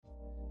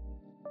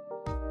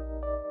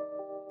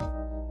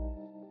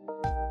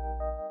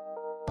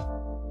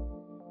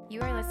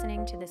You are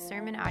listening to the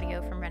sermon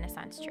audio from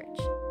Renaissance Church.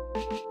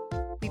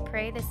 We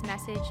pray this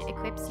message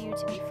equips you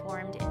to be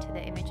formed into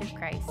the image of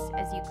Christ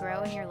as you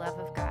grow in your love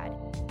of God,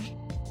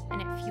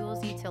 and it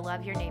fuels you to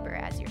love your neighbor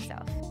as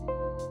yourself.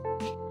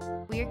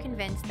 We are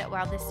convinced that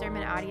while this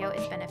sermon audio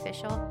is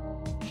beneficial,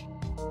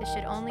 this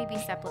should only be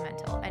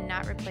supplemental and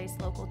not replace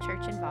local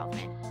church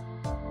involvement,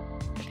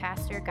 the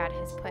pastor God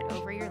has put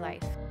over your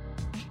life,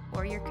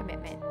 or your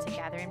commitment to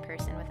gather in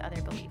person with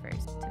other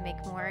believers to make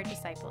more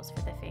disciples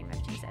for the fame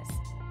of Jesus.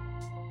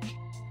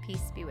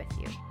 Peace be with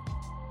you.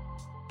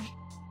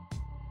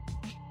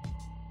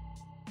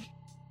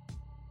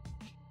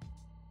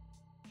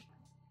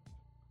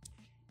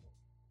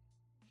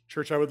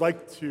 Church, I would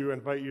like to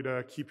invite you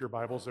to keep your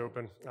Bibles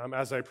open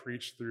as I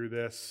preach through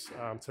this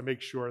to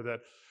make sure that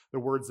the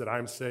words that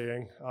I'm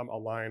saying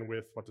align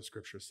with what the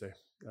scriptures say,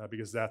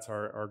 because that's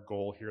our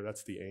goal here.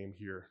 That's the aim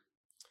here.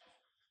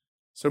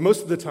 So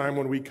most of the time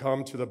when we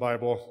come to the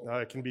Bible,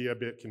 it can be a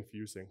bit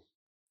confusing.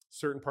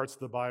 Certain parts of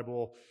the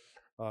Bible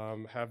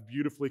have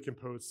beautifully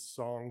composed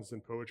songs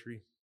and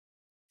poetry.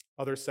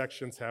 Other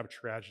sections have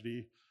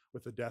tragedy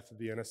with the death of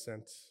the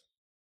innocent,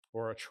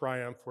 or a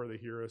triumph where the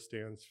hero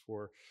stands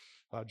for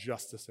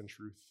justice and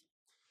truth.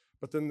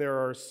 But then there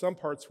are some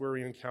parts where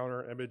we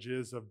encounter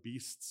images of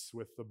beasts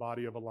with the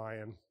body of a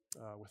lion,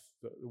 with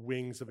the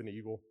wings of an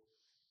eagle,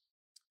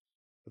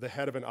 the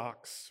head of an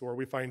ox, or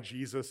we find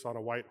Jesus on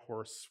a white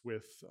horse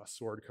with a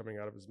sword coming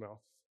out of his mouth.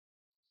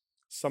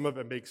 Some of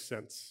it makes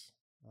sense,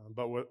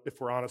 but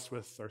if we're honest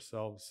with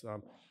ourselves,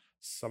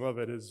 some of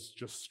it is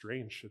just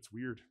strange. It's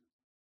weird.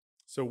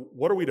 So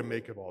what are we to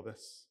make of all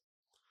this?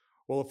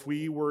 Well, if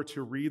we were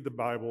to read the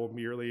Bible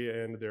merely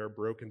in their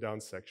broken down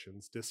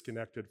sections,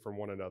 disconnected from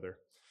one another,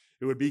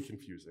 it would be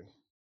confusing.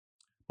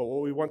 But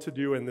what we want to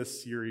do in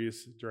this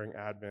series during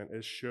Advent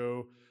is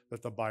show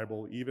that the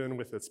Bible, even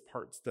with its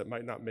parts that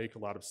might not make a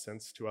lot of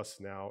sense to us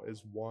now,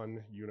 is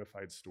one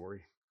unified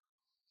story.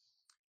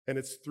 And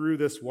it's through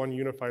this one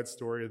unified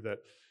story that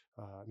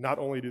not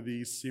only do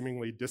these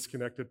seemingly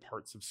disconnected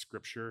parts of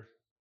Scripture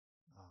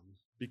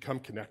become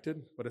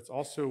connected, but it's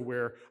also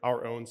where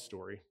our own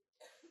story,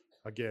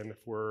 again,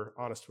 if we're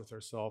honest with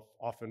ourselves,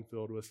 often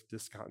filled with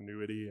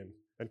discontinuity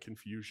and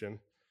confusion,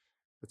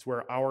 it's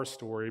where our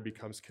story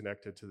becomes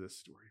connected to this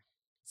story.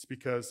 It's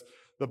because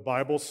the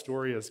Bible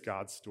story is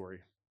God's story,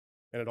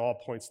 and it all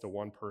points to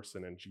one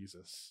person in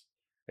Jesus,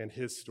 and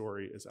his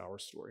story is our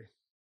story.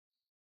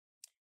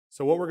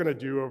 So what we're going to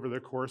do over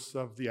the course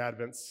of the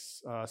Advent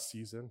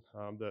season,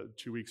 the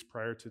 2 weeks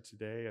prior to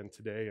today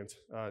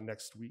and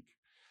next week,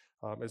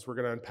 is we're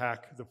going to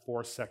unpack the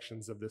 4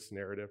 sections of this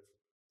narrative.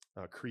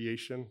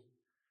 Creation,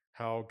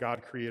 how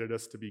God created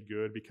us to be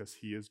good because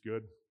he is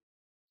good.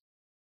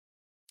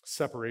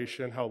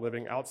 Separation, how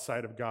living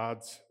outside of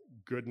God's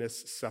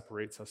goodness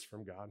separates us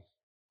from God.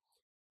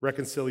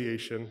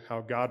 Reconciliation,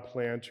 how God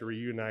planned to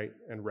reunite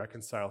and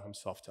reconcile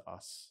himself to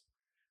us.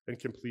 And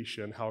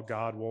completion, how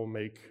God will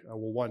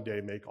one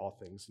day make all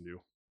things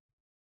new.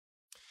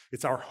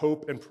 It's our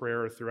hope and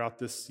prayer throughout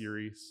this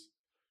series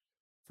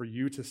for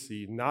you to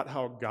see not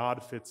how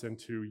God fits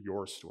into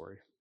your story,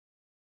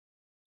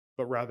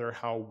 but rather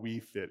how we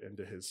fit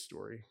into his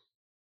story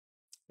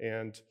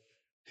and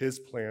his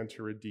plan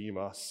to redeem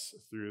us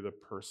through the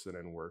person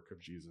and work of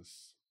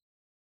Jesus.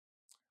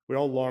 We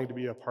all long to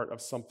be a part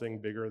of something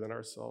bigger than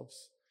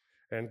ourselves,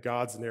 and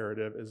God's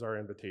narrative is our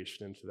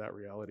invitation into that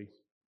reality.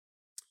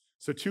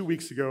 So 2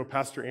 weeks ago,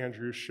 Pastor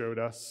Andrew showed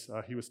us,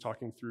 he was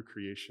talking through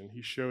creation.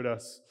 He showed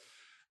us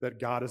that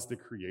God is the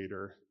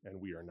creator and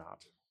we are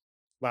not.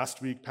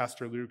 Last week,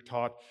 Pastor Luke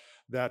taught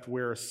that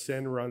where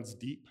sin runs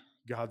deep,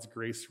 God's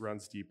grace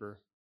runs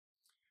deeper.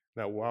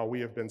 That while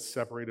we have been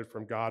separated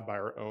from God by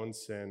our own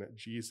sin,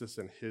 Jesus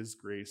and his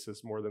grace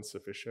is more than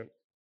sufficient.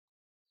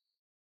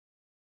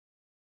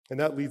 And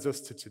that leads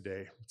us to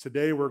today.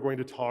 Today, we're going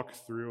to talk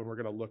through and we're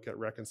going to look at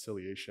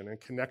reconciliation and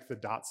connect the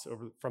dots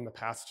from the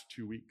past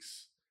 2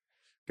 weeks.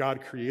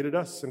 God created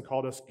us and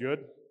called us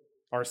good.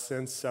 Our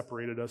sins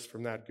separated us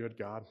from that good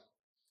God.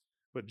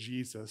 But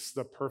Jesus,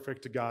 the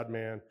perfect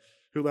God-man,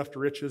 who left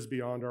riches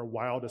beyond our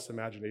wildest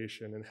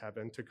imagination in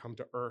heaven to come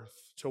to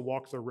earth, to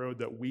walk the road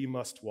that we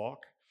must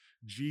walk,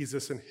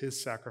 Jesus and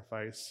his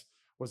sacrifice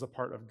was a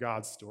part of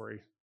God's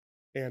story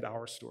and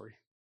our story.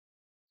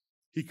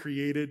 He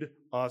created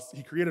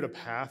a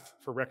path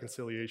for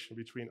reconciliation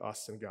between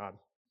us and God.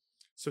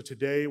 So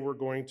today we're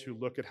going to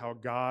look at how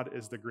God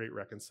is the great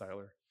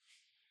reconciler.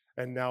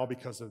 And now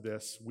because of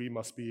this, we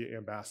must be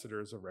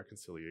ambassadors of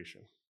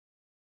reconciliation.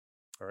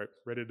 All right,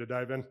 ready to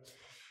dive in?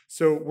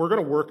 So we're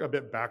going to work a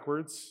bit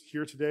backwards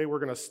here today. We're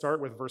going to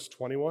start with verse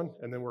 21,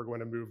 and then we're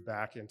going to move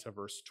back into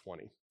verse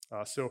 20.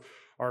 So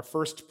our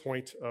first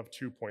point of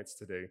 2 points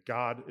today,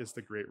 God is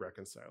the great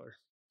reconciler.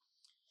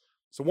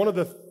 So one of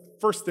the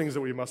first things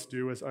that we must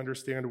do is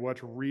understand what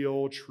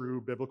real, true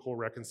biblical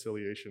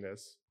reconciliation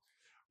is.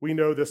 We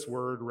know this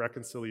word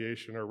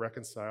reconciliation or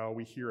reconcile.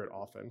 We hear it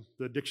often.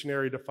 The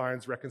dictionary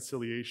defines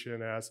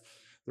reconciliation as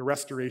the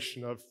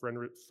restoration of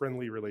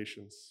friendly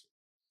relations.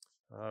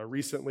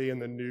 Recently in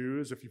the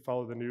news, if you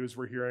follow the news,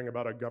 we're hearing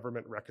about a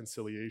government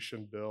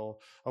reconciliation bill,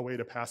 a way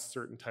to pass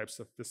certain types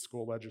of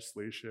fiscal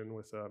legislation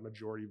with a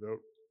majority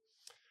vote.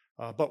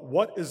 But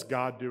what is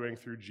God doing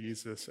through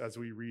Jesus as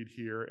we read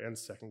here in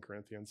 2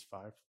 Corinthians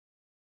 5?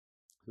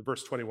 In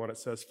verse 21, it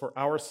says, "For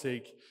our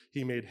sake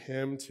he made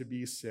him to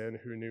be sin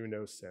who knew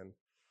no sin,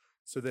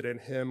 so that in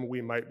him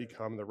we might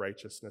become the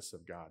righteousness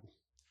of God."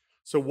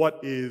 So what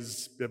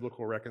is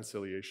biblical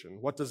reconciliation?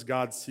 What does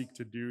God seek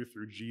to do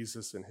through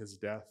Jesus and his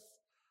death?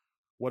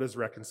 What is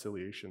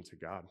reconciliation to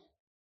God?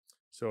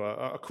 So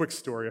a quick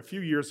story. A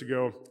few years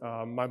ago,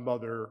 my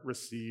mother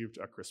received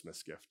a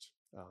Christmas gift.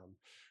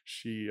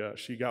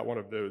 She got one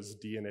of those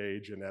DNA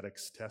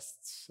genetics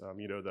tests,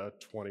 the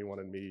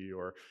 21andMe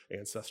or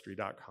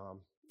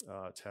Ancestry.com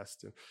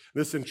test. And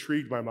this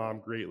intrigued my mom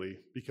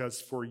greatly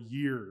because for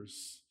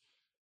years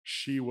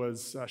she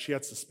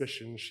had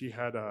suspicion, she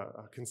had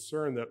a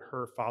concern that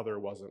her father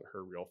wasn't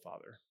her real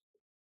father.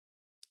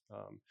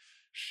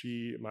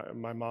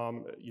 My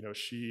mom,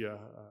 she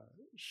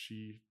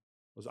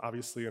was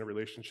obviously in a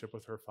relationship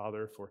with her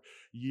father for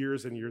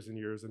years and years and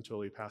years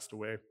until he passed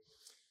away.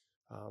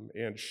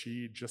 And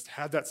she just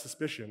had that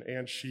suspicion,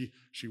 and she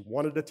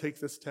wanted to take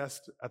this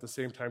test. At the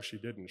same time, she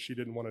didn't. She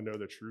didn't want to know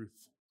the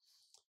truth.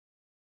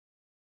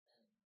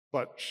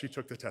 But she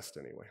took the test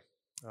anyway,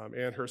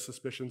 and her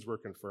suspicions were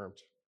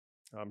confirmed.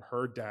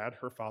 Her dad,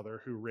 her father,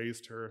 who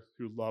raised her,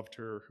 who loved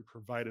her, who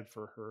provided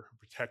for her, who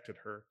protected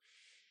her,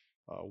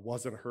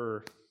 wasn't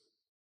her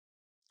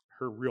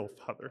real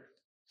father.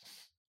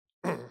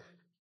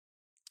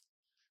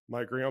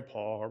 My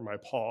grandpa, or my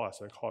pa,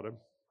 as I called him,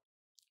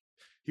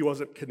 he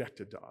wasn't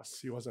connected to us.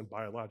 He wasn't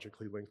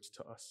biologically linked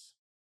to us.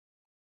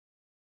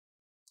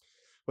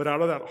 But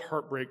out of that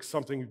heartbreak,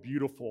 something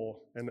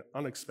beautiful and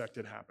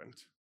unexpected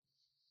happened.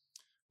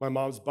 My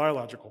mom's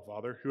biological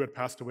father, who had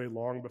passed away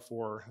long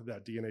before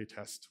that DNA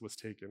test was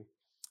taken,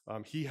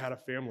 he had a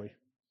family.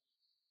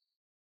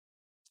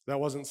 That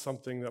wasn't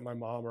something that my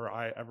mom or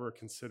I ever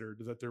considered,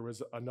 that there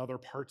was another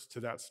part to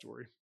that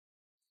story.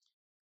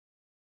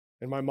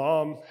 And my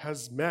mom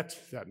has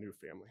met that new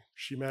family.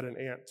 She met an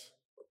aunt.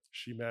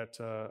 She met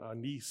a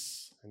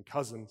niece and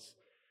cousins.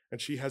 And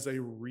she has a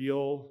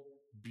real,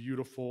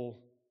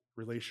 beautiful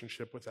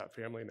relationship with that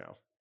family now.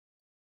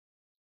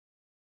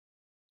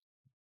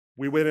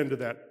 We went into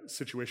that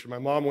situation. My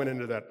mom went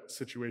into that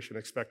situation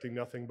expecting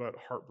nothing but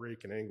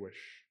heartbreak and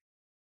anguish.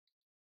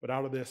 But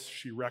out of this,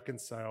 she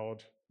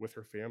reconciled with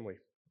her family.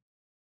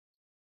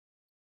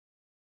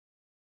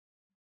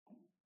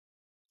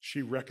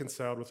 She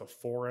reconciled with a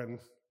foreign,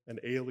 an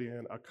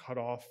alien, a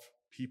cut-off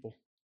people,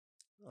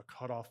 a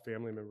cut-off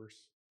family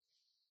members.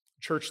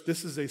 Church,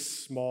 this is a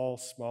small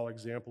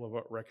example of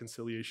what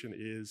reconciliation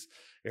is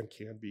and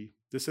can be.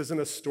 This isn't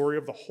a story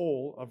of the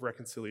whole of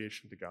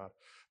reconciliation to God,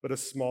 but a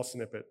small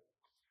snippet.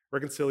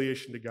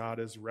 Reconciliation to God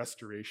is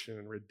restoration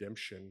and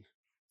redemption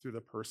through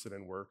the person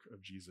and work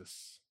of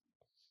Jesus.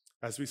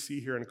 As we see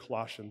here in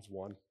Colossians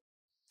 1, it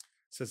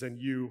says, "And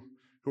you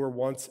who were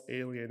once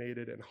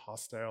alienated and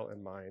hostile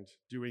in mind,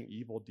 doing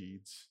evil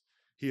deeds,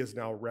 he is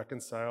now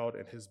reconciled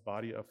in his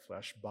body of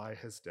flesh by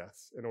his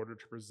death, in order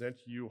to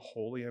present you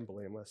holy and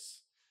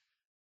blameless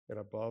and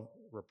above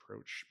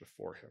reproach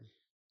before him."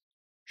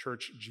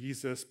 Church,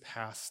 Jesus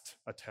passed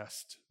a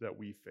test that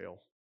we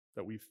failed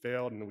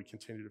and we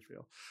continue to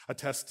fail. A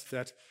test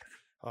that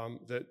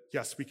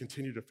yes, we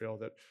continue to fail,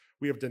 that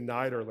we have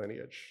denied our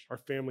lineage, our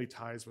family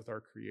ties with our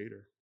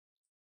Creator.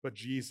 But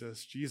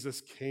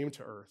Jesus came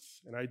to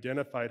earth and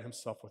identified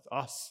himself with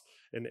us,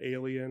 an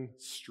alien,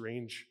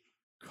 strange,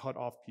 cut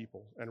off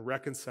people, and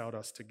reconciled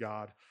us to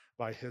God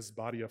by his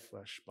body of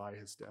flesh, by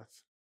his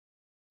death.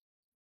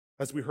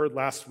 As we heard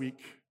last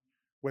week,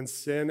 when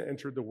sin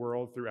entered the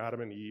world through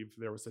Adam and Eve,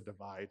 there was a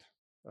divide,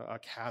 a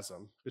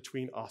chasm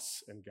between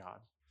us and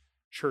God.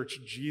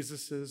 Church,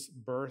 Jesus'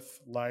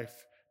 birth,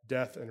 life,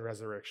 death, and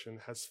resurrection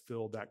has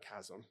filled that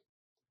chasm.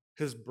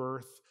 His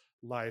birth,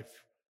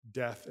 life,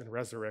 death, and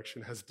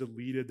resurrection has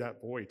deleted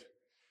that void.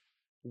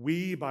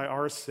 We, by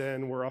our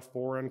sin, were a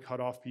foreign,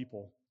 cut-off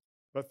people.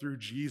 But through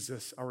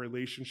Jesus, our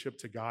relationship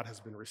to God has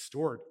been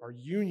restored. Our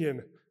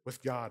union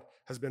with God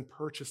has been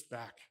purchased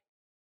back.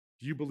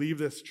 Do you believe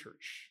this,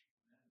 church?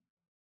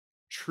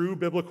 True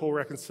biblical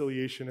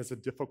reconciliation is a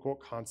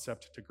difficult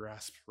concept to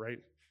grasp,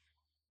 right?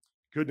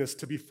 Goodness,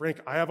 to be frank,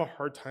 I have a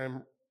hard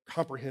time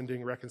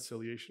comprehending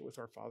reconciliation with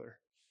our Father.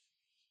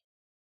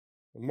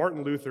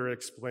 Martin Luther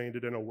explained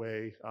it in a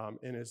way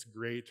in his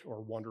great or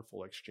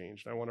wonderful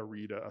exchange. And I want to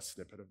read a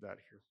snippet of that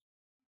here.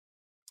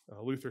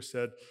 Luther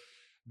said,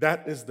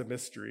 "That is the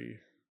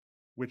mystery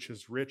which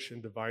is rich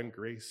in divine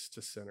grace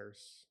to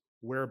sinners,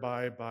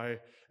 whereby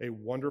by a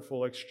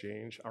wonderful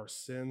exchange our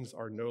sins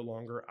are no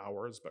longer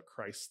ours but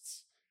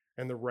Christ's,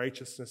 and the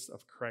righteousness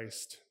of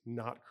Christ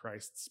not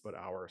Christ's but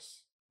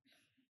ours.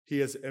 He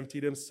has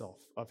emptied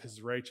himself of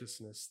his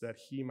righteousness that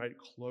he might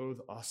clothe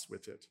us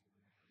with it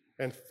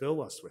and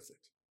fill us with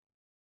it.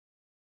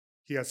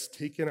 He has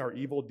taken our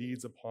evil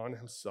deeds upon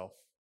himself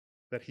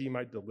that he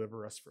might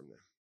deliver us from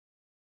them.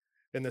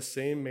 In the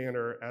same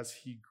manner as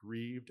he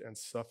grieved and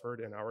suffered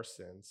in our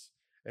sins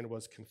and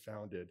was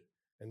confounded,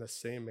 in the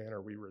same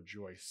manner we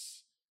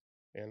rejoice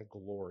and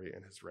glory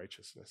in his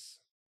righteousness.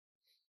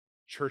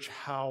 Church,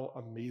 how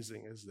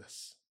amazing is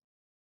this?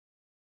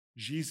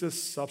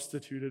 Jesus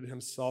substituted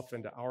himself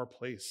into our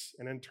place,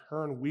 and in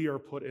turn, we are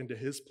put into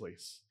his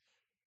place.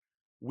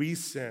 We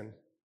sin.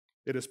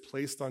 It is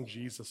placed on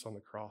Jesus on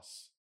the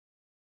cross.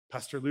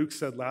 Pastor Luke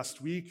said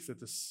last week that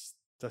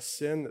the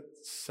sin that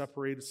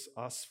separates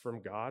us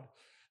from God,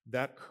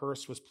 that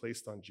curse was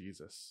placed on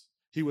Jesus.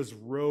 He was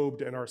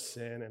robed in our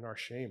sin and our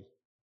shame.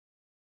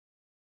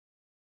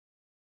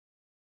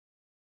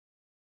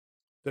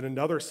 Then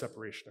another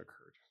separation occurred.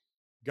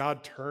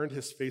 God turned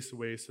his face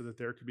away so that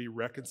there could be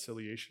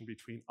reconciliation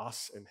between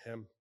us and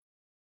him.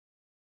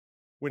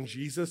 When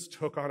Jesus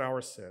took on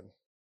our sin,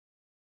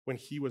 when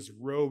he was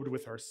robed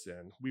with our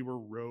sin, we were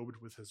robed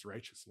with his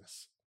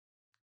righteousness.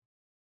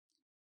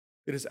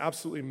 It is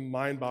absolutely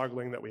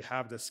mind-boggling that we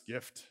have this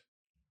gift.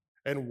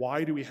 And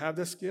why do we have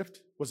this gift?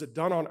 Was it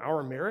done on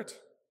our merit?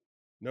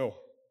 No.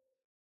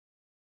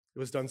 It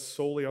was done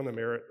solely on the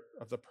merit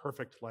of the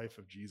perfect life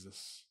of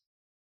Jesus.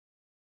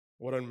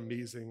 What an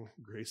amazing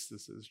grace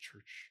this is,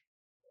 church.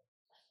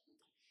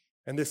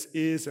 And this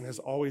is and has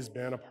always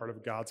been a part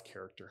of God's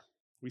character.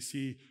 We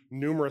see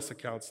numerous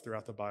accounts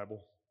throughout the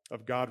Bible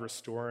of God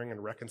restoring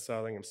and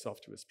reconciling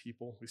himself to his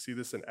people. We see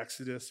this in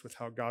Exodus with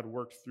how God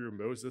worked through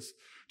Moses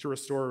to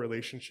restore a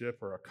relationship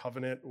or a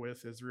covenant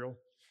with Israel.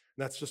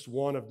 And that's just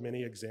one of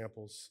many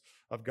examples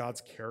of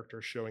God's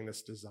character showing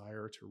this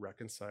desire to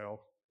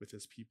reconcile with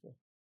his people.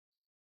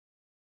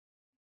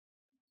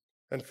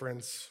 And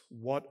friends,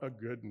 what a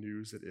good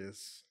news it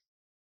is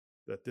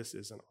that this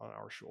isn't on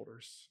our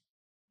shoulders.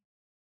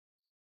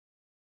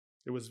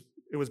 It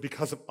was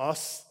because of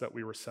us that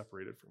we were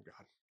separated from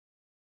God.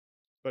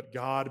 But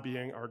God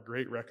being our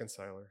great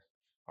reconciler,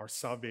 our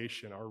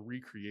salvation, our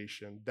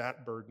recreation,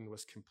 that burden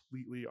was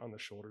completely on the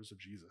shoulders of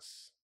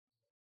Jesus.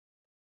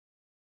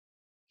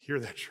 Hear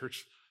that,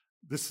 church.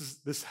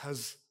 This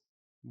has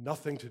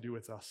nothing to do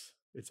with us.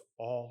 It's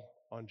all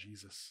on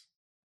Jesus.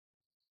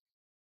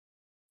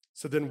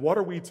 So then what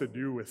are we to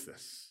do with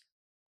this?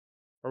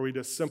 Are we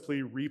to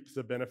simply reap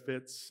the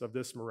benefits of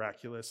this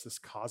miraculous, this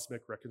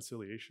cosmic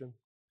reconciliation?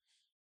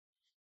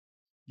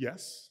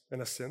 Yes,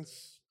 in a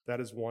sense,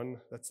 that's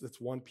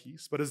one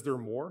piece. But is there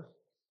more?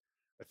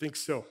 I think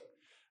so.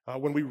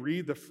 When we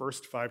read the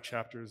first 5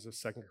 chapters of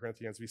 2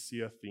 Corinthians, we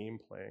see a theme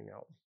playing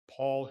out.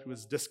 Paul, who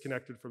was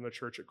disconnected from the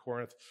church at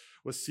Corinth,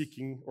 was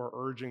seeking or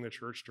urging the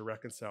church to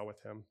reconcile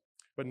with him.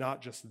 But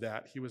not just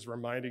that, he was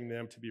reminding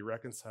them to be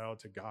reconciled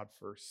to God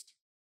first,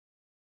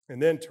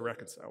 and then to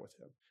reconcile with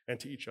him and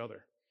to each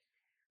other,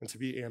 and to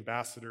be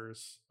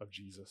ambassadors of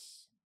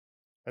Jesus.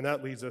 And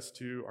that leads us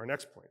to our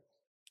next point.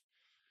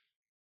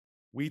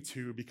 We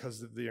too,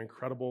 because of the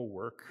incredible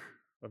work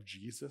of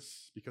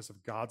Jesus, because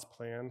of God's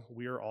plan,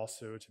 we are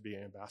also to be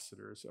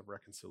ambassadors of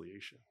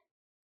reconciliation.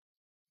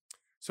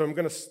 So I'm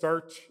going to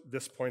start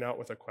this point out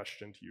with a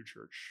question to you,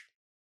 church.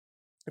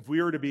 If we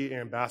are to be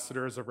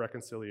ambassadors of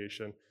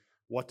reconciliation,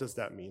 what does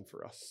that mean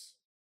for us?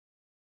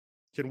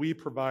 Can we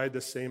provide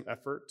the same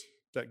effort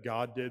that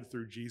God did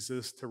through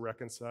Jesus to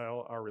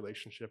reconcile our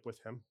relationship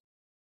with him?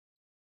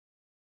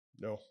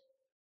 No.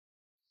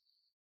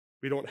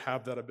 We don't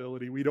have that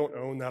ability. We don't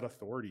own that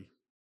authority.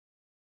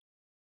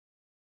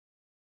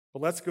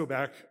 But let's go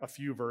back a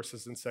few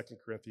verses in 2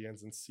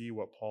 Corinthians and see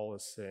what Paul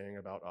is saying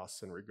about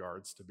us in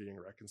regards to being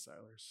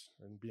reconcilers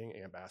and being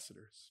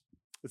ambassadors.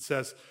 It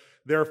says,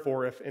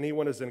 "Therefore, if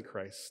anyone is in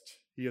Christ,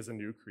 he is a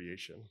new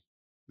creation.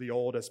 The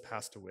old has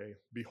passed away.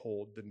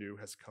 Behold, the new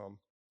has come.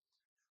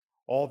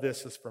 All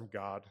this is from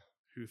God,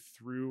 who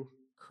through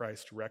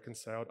Christ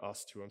reconciled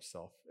us to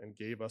himself and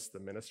gave us the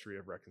ministry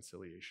of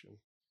reconciliation.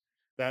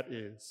 That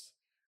is,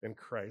 in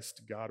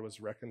Christ, God was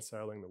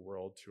reconciling the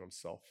world to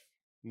himself,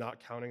 not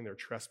counting their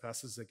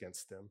trespasses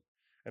against them,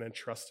 and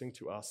entrusting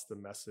to us the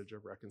message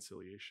of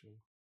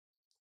reconciliation.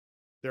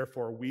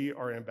 Therefore, we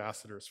are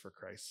ambassadors for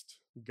Christ,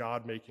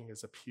 God making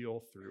his appeal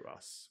through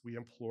us. We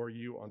implore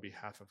you on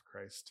behalf of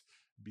Christ,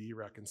 be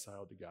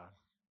reconciled to God."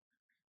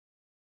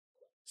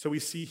 So we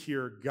see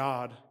here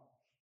God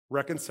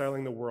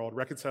reconciling the world,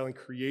 reconciling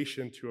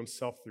creation to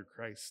himself through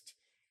Christ.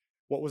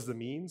 What was the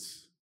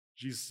means?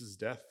 Jesus'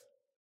 death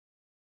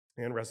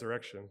and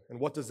resurrection. And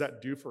what does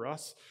that do for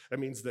us? It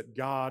means that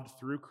God,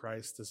 through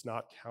Christ, does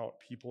not count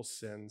people's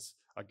sins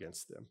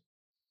against them.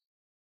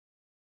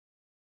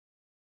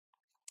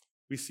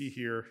 We see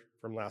here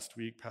from last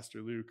week,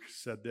 Pastor Luke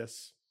said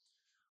this: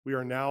 "We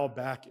are now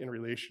back in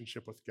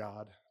relationship with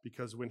God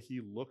because when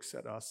he looks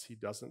at us, he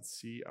doesn't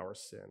see our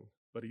sin,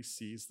 but he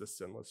sees the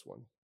sinless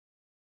one,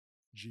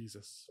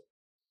 Jesus."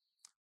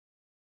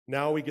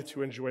 Now we get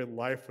to enjoy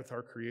life with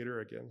our Creator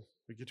again.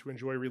 We get to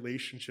enjoy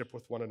relationship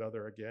with one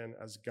another again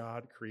as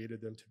God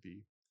created them to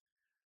be,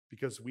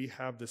 because we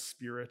have the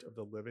Spirit of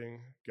the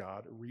living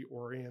God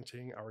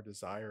reorienting our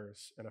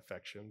desires and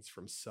affections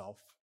from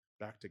self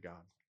back to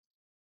God.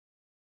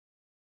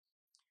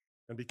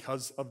 And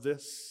because of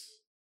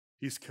this,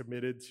 he's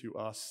committed to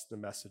us the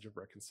message of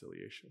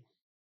reconciliation.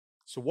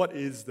 So what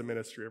is the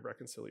ministry of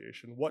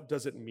reconciliation? What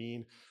does it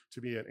mean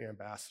to be an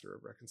ambassador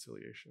of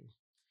reconciliation?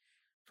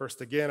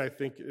 First, again, I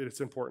think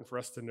it's important for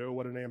us to know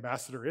what an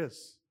ambassador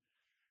is.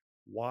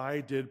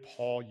 Why did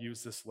Paul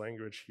use this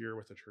language here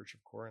with the Church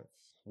of Corinth?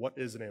 What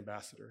is an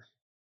ambassador?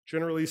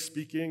 Generally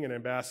speaking, an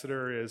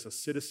ambassador is a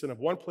citizen of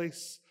one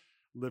place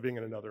living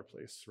in another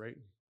place, right?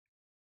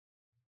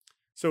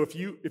 So if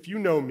you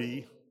know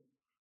me,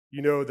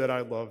 you know that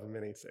I love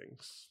many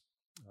things.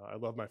 I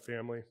love my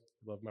family.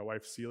 I love my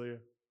wife, Celia.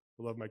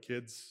 I love my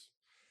kids.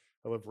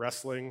 I love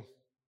wrestling.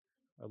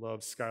 I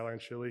love Skyline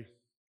Chili.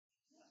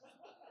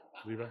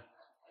 Levi.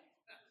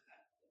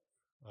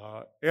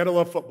 And I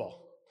love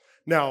football.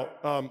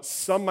 Now,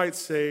 some might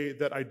say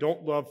that I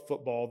don't love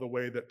football the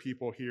way that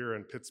people here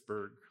in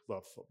Pittsburgh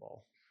love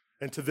football.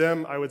 And to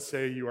them, I would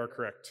say you are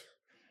correct.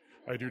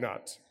 I do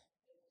not.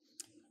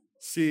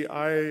 See,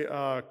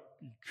 I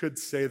could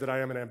say that I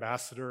am an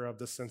ambassador of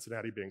the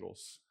Cincinnati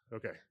Bengals.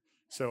 Okay,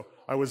 so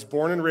I was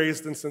born and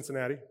raised in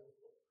Cincinnati,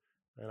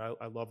 and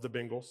I love the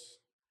Bengals.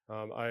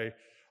 I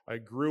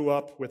grew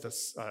up with a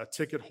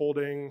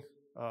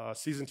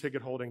season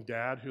ticket holding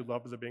dad who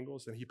loved the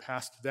Bengals, and he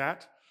passed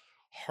that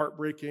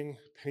heartbreaking,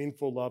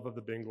 painful love of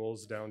the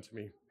Bengals down to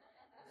me.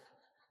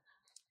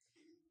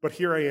 But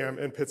here I am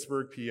in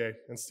Pittsburgh, PA,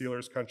 in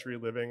Steelers country,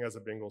 living as a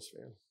Bengals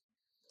fan.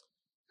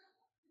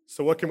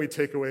 So what can we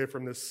take away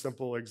from this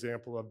simple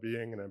example of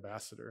being an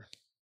ambassador?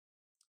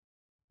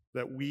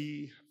 That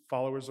we,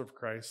 followers of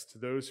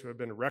Christ, those who have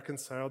been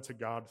reconciled to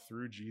God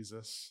through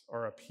Jesus,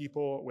 are a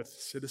people with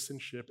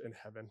citizenship in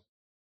heaven,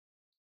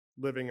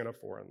 living in a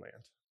foreign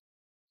land.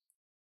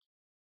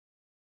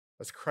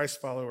 As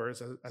Christ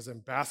followers, as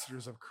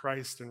ambassadors of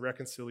Christ and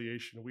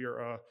reconciliation, we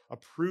are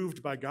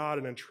approved by God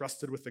and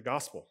entrusted with the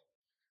gospel.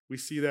 We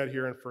see that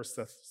here in 1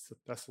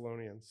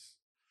 Thessalonians.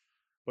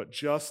 But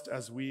just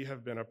as we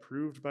have been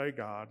approved by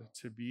God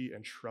to be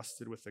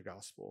entrusted with the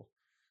gospel,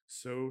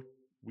 so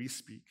we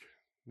speak,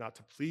 not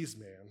to please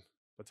man,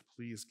 but to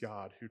please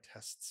God who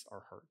tests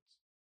our hearts.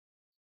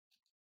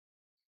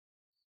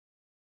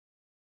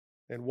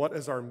 And what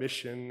is our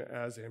mission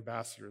as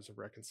ambassadors of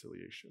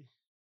reconciliation?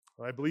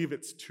 Well, I believe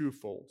it's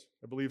twofold.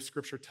 I believe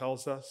Scripture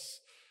tells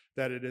us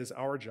that it is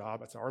our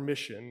job, it's our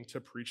mission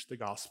to preach the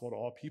gospel to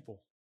all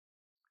people.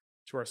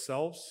 To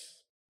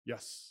ourselves,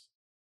 yes,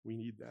 we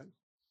need that.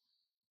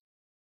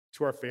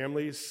 To our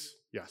families,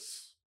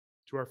 yes.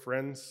 To our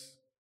friends,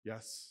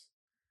 yes.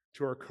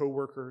 To our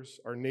coworkers,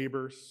 our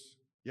neighbors,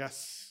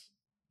 yes,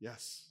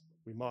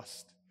 we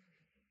must.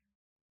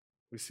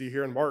 We see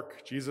here in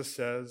Mark, Jesus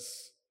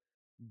says,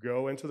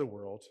 go into the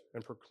world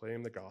and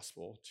proclaim the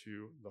gospel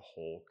to the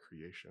whole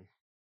creation.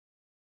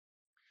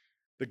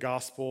 The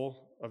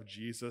gospel of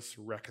Jesus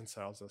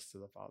reconciles us to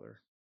the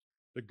Father.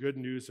 The good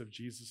news of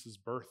Jesus'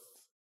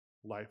 birth,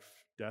 life,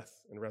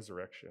 death, and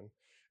resurrection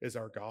is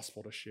our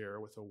gospel to share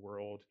with a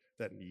world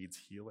that needs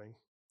healing,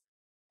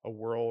 a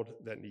world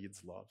that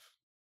needs love,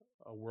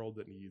 a world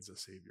that needs a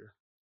Savior.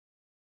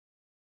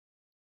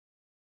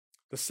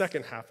 The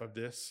second half of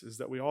this is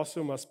that we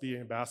also must be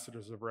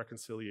ambassadors of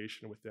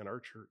reconciliation within our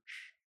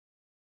church.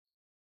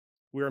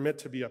 We are meant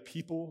to be a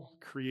people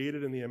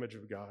created in the image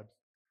of God,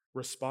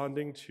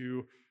 responding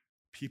to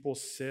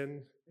people's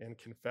sin and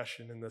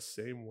confession in the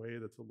same way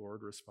that the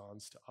Lord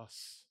responds to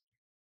us,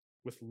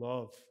 with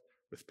love,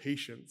 with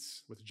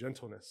patience, with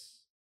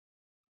gentleness.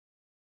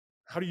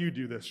 How do you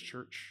do this,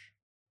 church?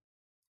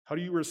 How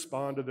do you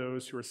respond to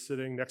those who are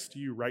sitting next to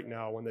you right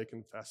now when they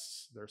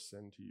confess their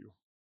sin to you?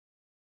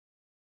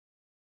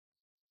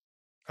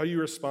 How do you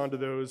respond to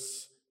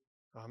those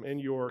in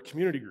your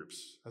community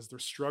groups as they're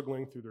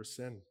struggling through their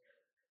sin?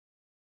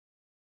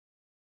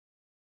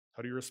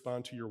 How do you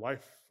respond to your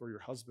wife or your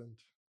husband?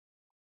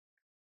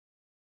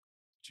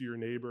 To your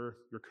neighbor,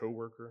 your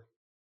coworker,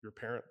 your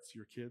parents,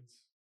 your kids?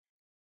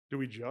 Do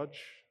we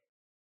judge?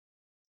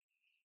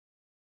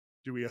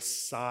 Do we have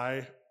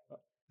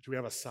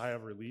a sigh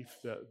of relief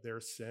that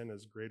their sin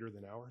is greater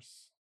than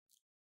ours?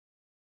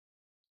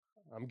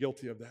 I'm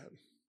guilty of that.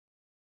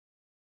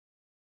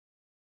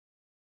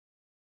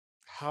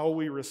 How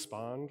we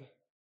respond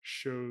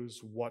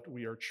shows what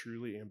we are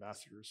truly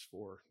ambassadors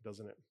for,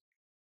 doesn't it?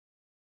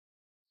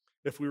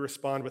 If we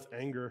respond with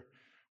anger,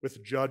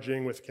 with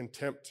judging, with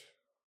contempt,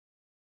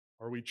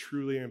 are we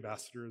truly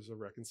ambassadors of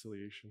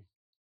reconciliation?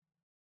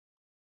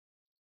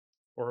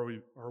 Or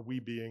are we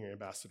being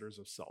ambassadors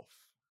of self?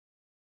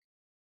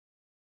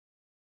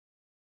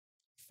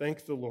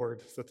 Thank the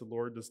Lord that the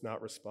Lord does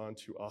not respond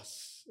to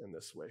us in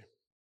this way.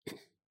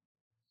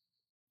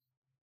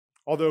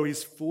 Although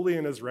he's fully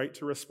in his right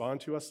to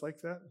respond to us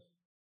like that,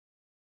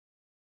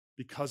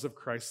 because of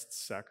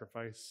Christ's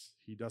sacrifice,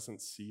 he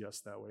doesn't see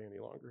us that way any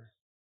longer.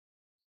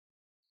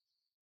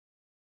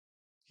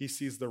 He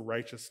sees the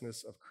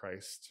righteousness of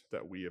Christ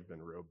that we have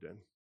been robed in.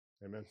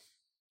 Amen.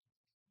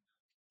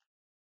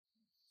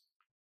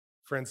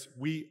 Friends,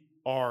 we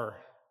are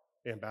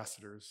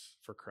ambassadors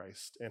for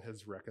Christ and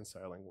his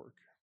reconciling work.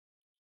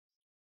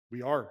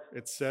 We are.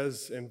 It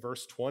says in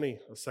verse 20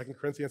 of 2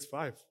 Corinthians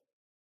 5.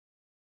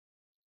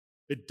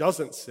 It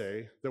doesn't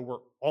say that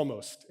we're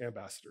almost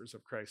ambassadors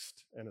of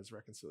Christ and his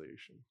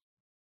reconciliation.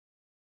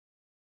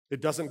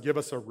 It doesn't give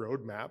us a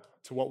roadmap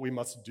to what we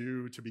must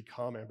do to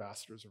become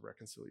ambassadors of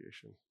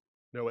reconciliation.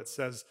 No, it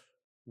says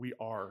we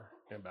are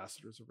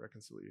ambassadors of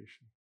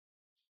reconciliation.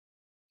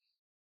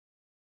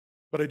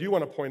 But I do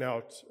want to point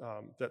out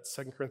that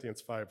 2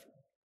 Corinthians 5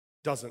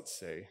 doesn't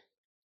say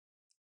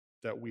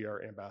that we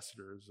are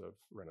ambassadors of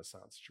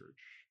Renaissance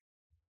Church.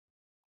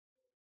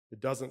 It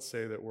doesn't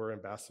say that we're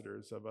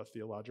ambassadors of a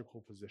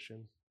theological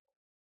position,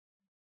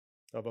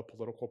 of a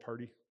political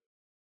party,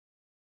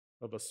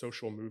 of a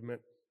social movement.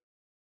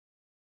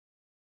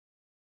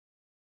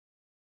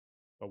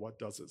 But what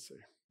does it say?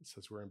 It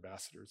says we're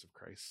ambassadors of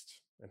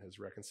Christ and his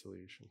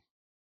reconciliation.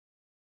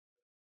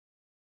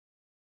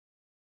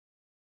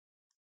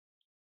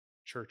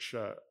 Church,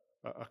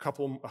 a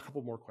couple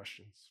more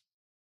questions.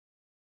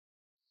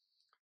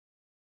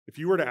 If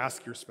you were to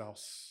ask your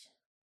spouse,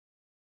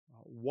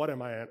 what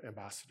am I an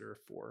ambassador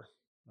for?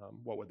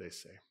 What would they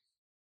say?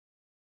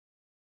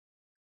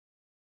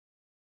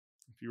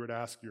 If you were to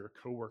ask your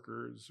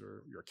coworkers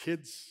or your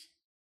kids,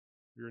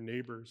 your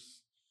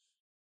neighbors,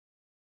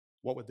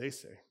 what would they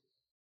say?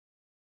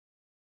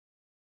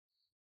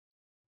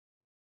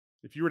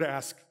 If you were to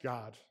ask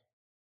God,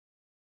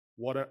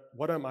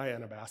 what am I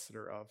an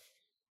ambassador of?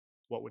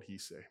 What would he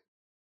say?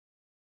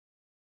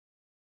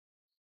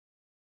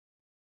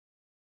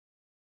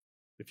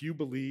 If you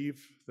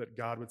believe that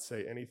God would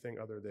say anything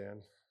other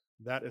than,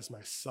 that is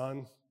my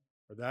son,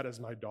 or that is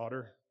my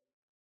daughter,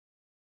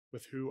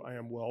 with who I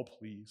am well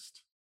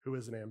pleased, who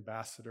is an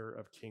ambassador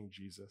of King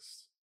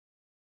Jesus,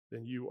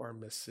 then you are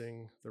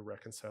missing the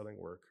reconciling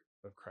work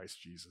of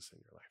Christ Jesus in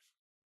your life.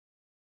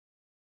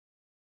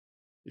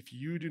 If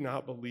you do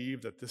not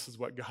believe that this is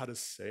what God is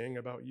saying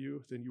about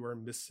you, then you are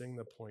missing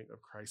the point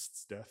of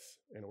Christ's death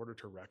in order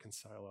to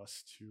reconcile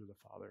us to the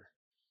Father.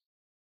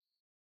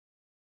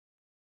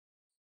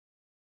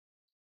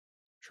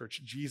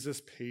 Church,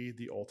 Jesus paid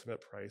the ultimate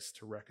price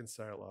to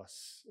reconcile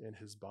us in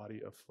his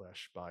body of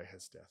flesh by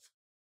his death.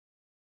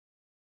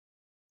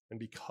 And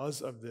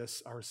because of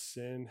this, our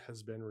sin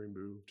has been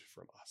removed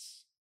from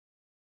us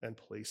and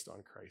placed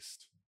on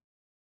Christ.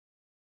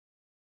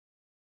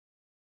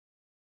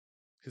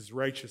 His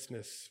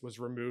righteousness was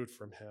removed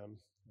from him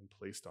and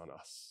placed on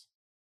us.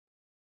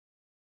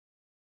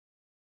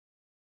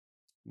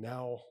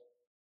 Now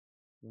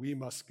we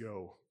must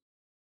go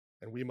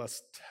and we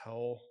must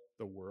tell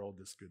the world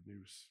this good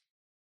news.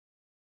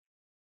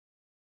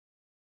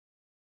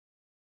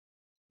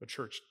 But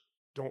church,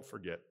 don't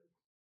forget,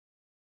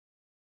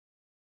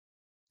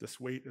 this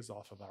weight is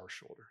off of our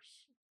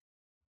shoulders.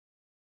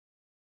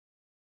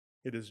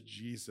 It is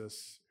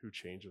Jesus who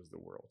changes the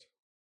world.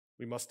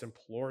 We must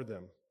implore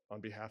them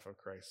on behalf of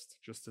Christ,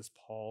 just as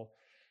Paul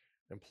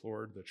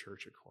implored the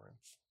church at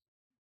Corinth.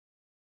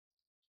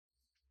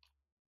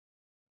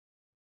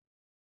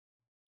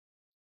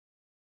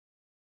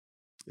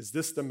 Is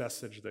this the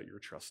message that you're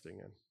trusting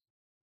in?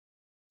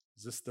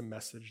 Is this the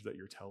message that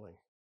you're telling?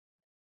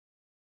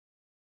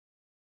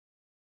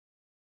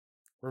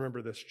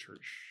 Remember this,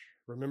 church.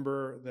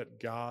 Remember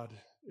that God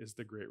is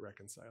the great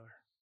reconciler.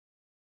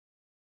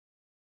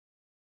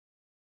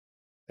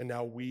 And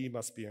now we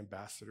must be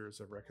ambassadors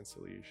of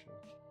reconciliation.